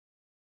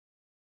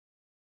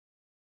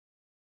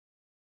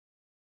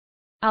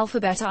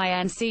Alphabet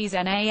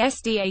Inc.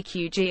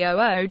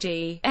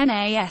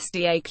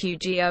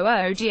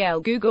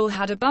 NASDAQGOOGL. Google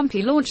had a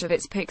bumpy launch of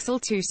its Pixel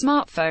 2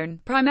 smartphone,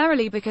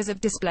 primarily because of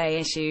display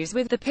issues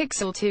with the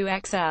Pixel 2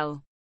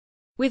 XL.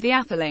 With the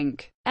Apple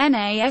Inc.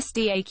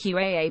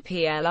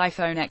 NASDAQAAPL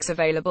iPhone X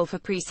available for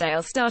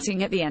pre-sale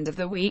starting at the end of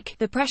the week,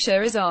 the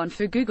pressure is on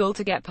for Google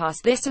to get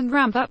past this and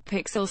ramp up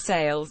Pixel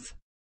sales.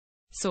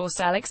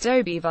 Source Alex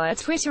Doby via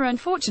Twitter.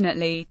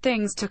 Unfortunately,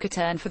 things took a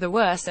turn for the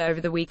worse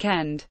over the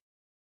weekend.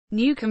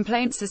 New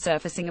complaints are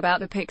surfacing about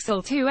the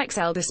Pixel 2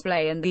 XL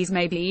display, and these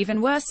may be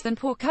even worse than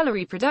poor color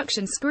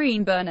reproduction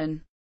screen burn-in.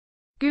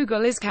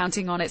 Google is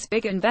counting on its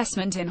big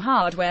investment in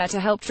hardware to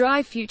help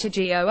drive future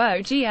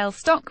GOOGL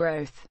stock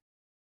growth.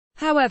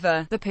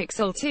 However, the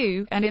Pixel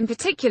 2, and in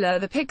particular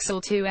the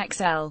Pixel 2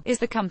 XL, is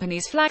the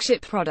company's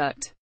flagship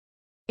product.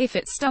 If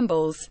it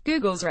stumbles,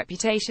 Google's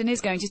reputation is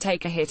going to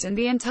take a hit and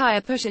the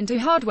entire push into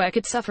hardware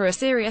could suffer a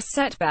serious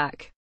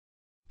setback.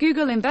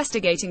 Google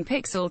investigating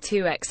Pixel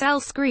 2 XL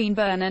screen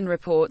burn-in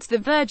reports. The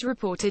Verge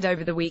reported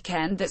over the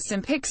weekend that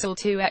some Pixel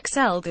 2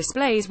 XL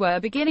displays were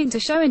beginning to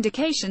show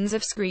indications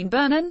of screen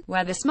burn-in,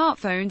 where the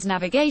smartphone's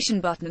navigation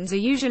buttons are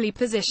usually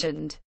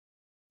positioned.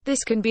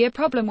 This can be a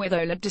problem with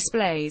OLED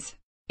displays.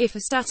 If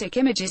a static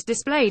image is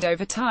displayed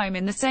over time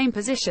in the same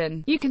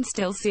position, you can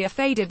still see a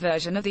faded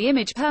version of the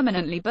image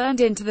permanently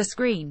burned into the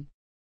screen.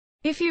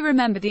 If you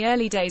remember the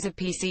early days of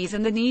PCs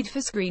and the need for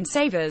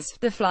screensavers,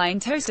 the flying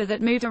toaster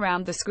that moved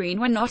around the screen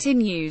when not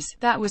in use,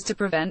 that was to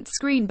prevent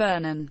screen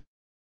burn-in.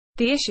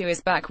 The issue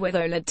is back with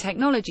OLED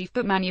technology,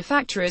 but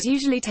manufacturers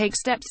usually take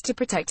steps to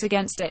protect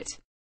against it.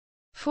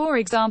 For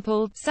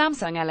example,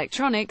 Samsung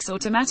Electronics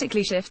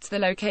automatically shifts the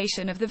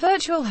location of the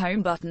virtual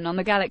home button on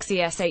the Galaxy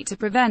S8 to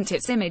prevent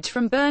its image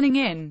from burning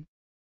in.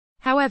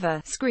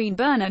 However, screen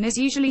burn-in is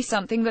usually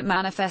something that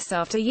manifests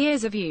after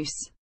years of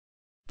use.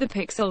 The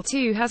Pixel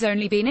 2 has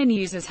only been in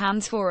users'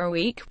 hands for a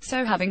week,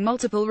 so having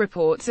multiple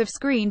reports of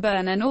screen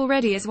burn-in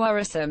already is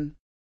worrisome.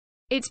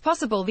 It's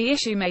possible the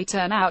issue may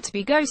turn out to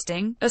be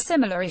ghosting, a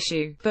similar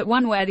issue, but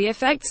one where the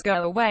effects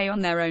go away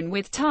on their own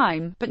with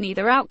time, but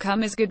neither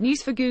outcome is good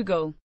news for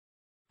Google.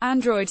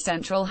 Android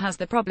Central has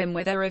the problem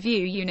with a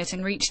review unit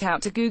and reached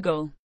out to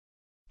Google.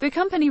 The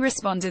company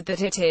responded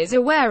that it is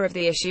aware of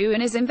the issue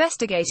and is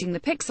investigating. The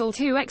Pixel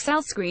 2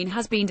 XL screen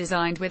has been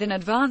designed with an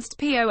advanced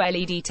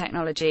POLED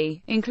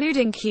technology,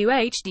 including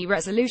QHD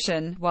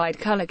resolution, wide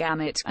color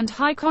gamut, and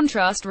high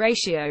contrast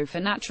ratio for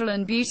natural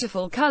and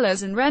beautiful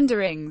colors and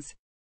renderings.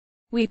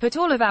 We put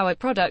all of our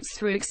products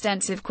through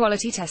extensive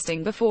quality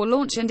testing before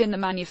launch and in the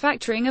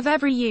manufacturing of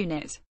every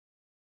unit.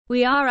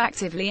 We are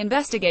actively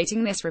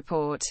investigating this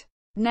report.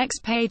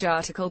 Next page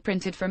article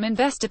printed from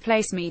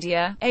InvestorPlace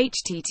Media,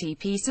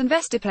 https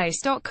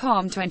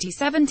investorplace.com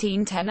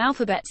 2017-10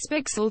 Alphabet's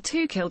Pixel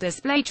 2 kill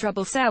display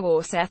trouble.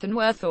 Seth and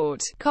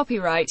Werthaught.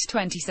 Copyright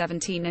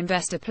 2017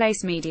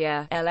 InvestorPlace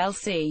Media,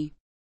 LLC.